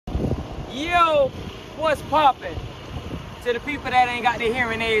Yo, what's poppin'? To the people that ain't got their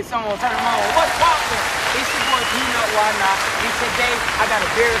hearing aids on, turn them on. What's poppin'? It's your boy Thewhynotshow, and today I got a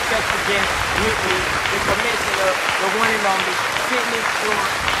very special guest with me, the commissioner, the one and only Cyndy Floyd.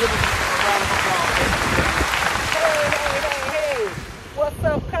 Give us a round of applause. Hey. What's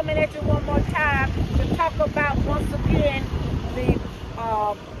up? Coming at you one more time to talk about, once again, the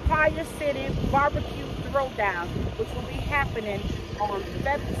Fire City Barbecue Throwdown, which will be happening on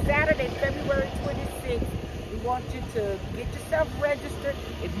Saturday, February 26th. We want you to get yourself registered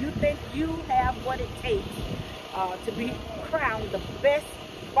if you think you have what it takes to be crowned the best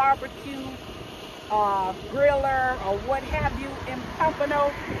barbecue griller or what have you in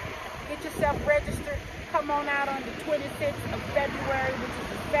Pompano. Get yourself registered. Come on out on the 26th of February, which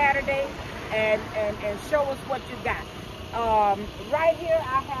is a Saturday, and show us what you got. Right here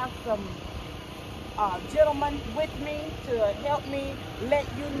I have some gentlemen with me to help me let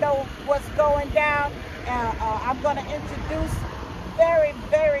you know what's going down. I'm going to introduce very,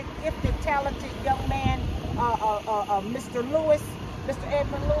 very gifted, talented young man, Mr. Lewis, Mr.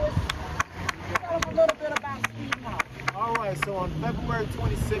 Edmund Lewis. Tell him a little bit about Speed Mob. All right, so on February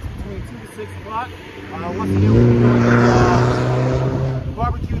 26th, between 2 to 6 o'clock, once again, we'll be doing the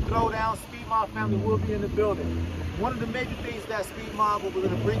barbecue throwdown. Speed Mob family will be in the building. One of the major things that Speed Mob, what we're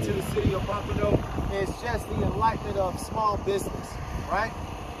going to bring to the city of Pompano, is just the enlightenment of small business, right?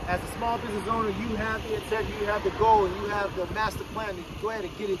 As a small business owner, you have the integrity, you have the goal, and you have the master plan to go ahead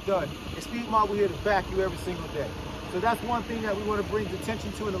and get it done. And Speed Mob, we're here to back you every single day. So that's one thing that we want to bring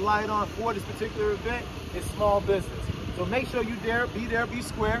attention to and the light on for this particular event is small business. So make sure you be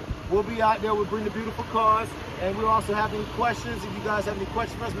square. We'll be out there, we'll bring the beautiful cars, and we'll also have any questions. If you guys have any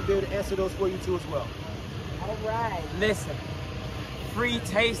questions for us, we'll be able to answer those for you too as well. All right. Listen, free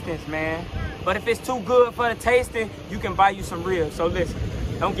tastings, man. But if it's too good for the tasting, you can buy you some ribs. So listen,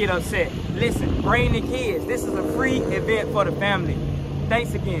 don't get upset. Listen, bring the kids. This is a free event for the family.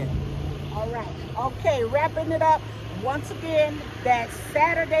 Thanks again. All right. Okay, wrapping it up. Once again, that's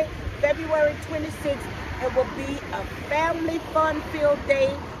Saturday, February 26th. It will be a family fun-filled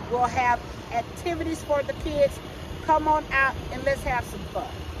day. We'll have activities for the kids. Come on out and let's have some fun.